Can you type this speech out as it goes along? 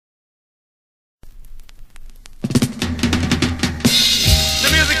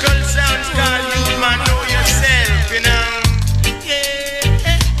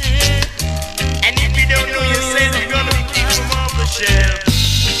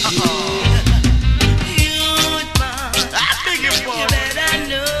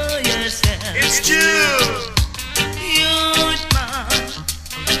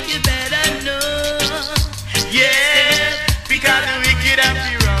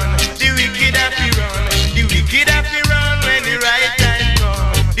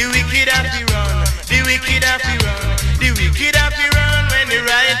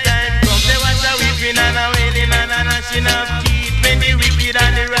gnashing of teeth when the wicked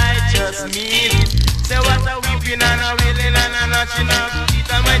and the righteous meet. Say what a weeping and a wailing and a gnashing of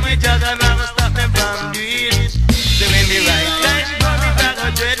teeth. Almighty Jah never stop them from doing it. Say when the right time come, it a go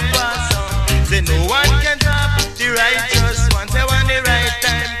dread pass on. Say no one can stop the righteous one. Say when the right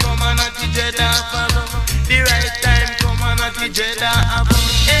time come and not the dread happen. The right time come and not the dread happen.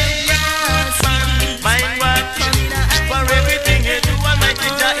 Hey, yes, man, mind what you do. For everything you do, Almighty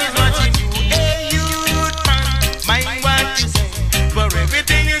Jah is watching you. Hey, youth man, mind what you say. For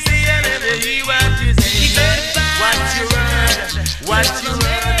everything you see and every hear what you say. What you heard, what you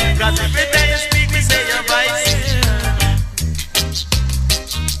heard. 'Cause every time you speak, me say your voice is heard.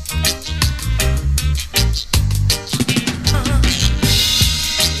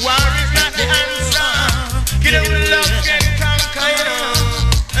 War is not the answer. Get up with love can conquer, you know.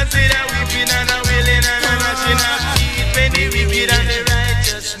 I say that weeping and a wailing and a gnashing of teeth when the wicked and the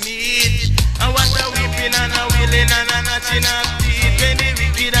righteous meet. And what a weeping and a wailing and a gnashing of teeth when the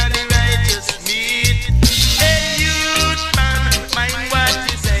wicked and the righteous meet. Hey, youth man, mind what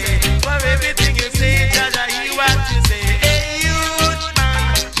you say. For everything you say, Jah hear what you say. Hey, youth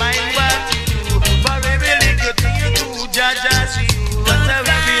man, mind what you do. For every little thing you do, Jah see you. What a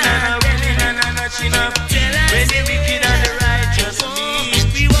weeping and a wailing and a gnashing of teeth when the wicked and the righteous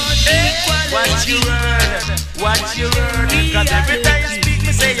meet. Hey, what you heard, what you heard. 'Cause every time you speak,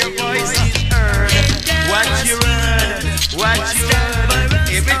 me say your voice is heard. What you heard, what you heard.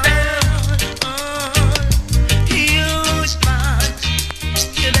 Every time. Youth man,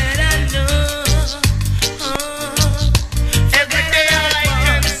 you better know. Every day all I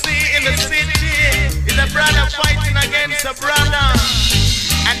can see in the city is a brother fighting against a brother.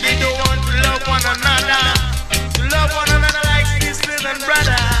 And they don't want to love one another. To love one another like sisters and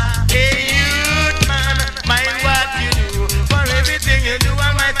brother. Hey, youth man, mind what you do. For everything you do,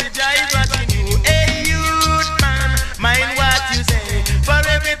 Almighty Jah is watching you. Hey, youth man, mind what you say. For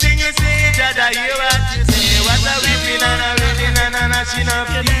everything you say, Jah hear what you say. What a weeping and a wailing and a gnashing of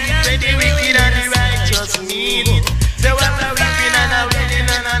teeth when the wicked and the righteous meet. Say what a weeping and a wailing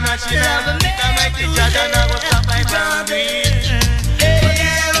and a gnashing of teeth. Almighty Jah never stop my boundary. Hey,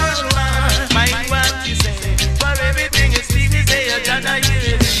 youth man, mind what you say. For everything you speak, me say your Jah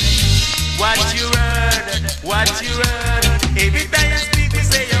hear it. What you heard, what you heard. Every time you speak, me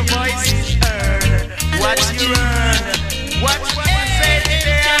say your voice is heard. What you heard, what you say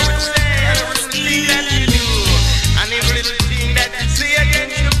today, I would say every thing that you do. And every little thing that you say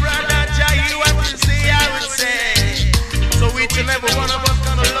against your brother, Jah hear what you say, I would say. So each and every one of us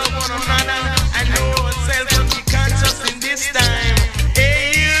gonna love one another and know ourselves and be conscious in this time.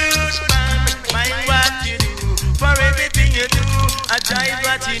 Hey, youth man, mind what you do. For everything you do, Jah is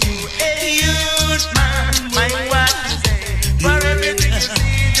watching you. Hey, youth man, mind what you say. For everything you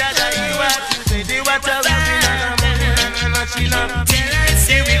see, Jah hear what you say. They what a weeping and a wailing and a gnashing of teeth.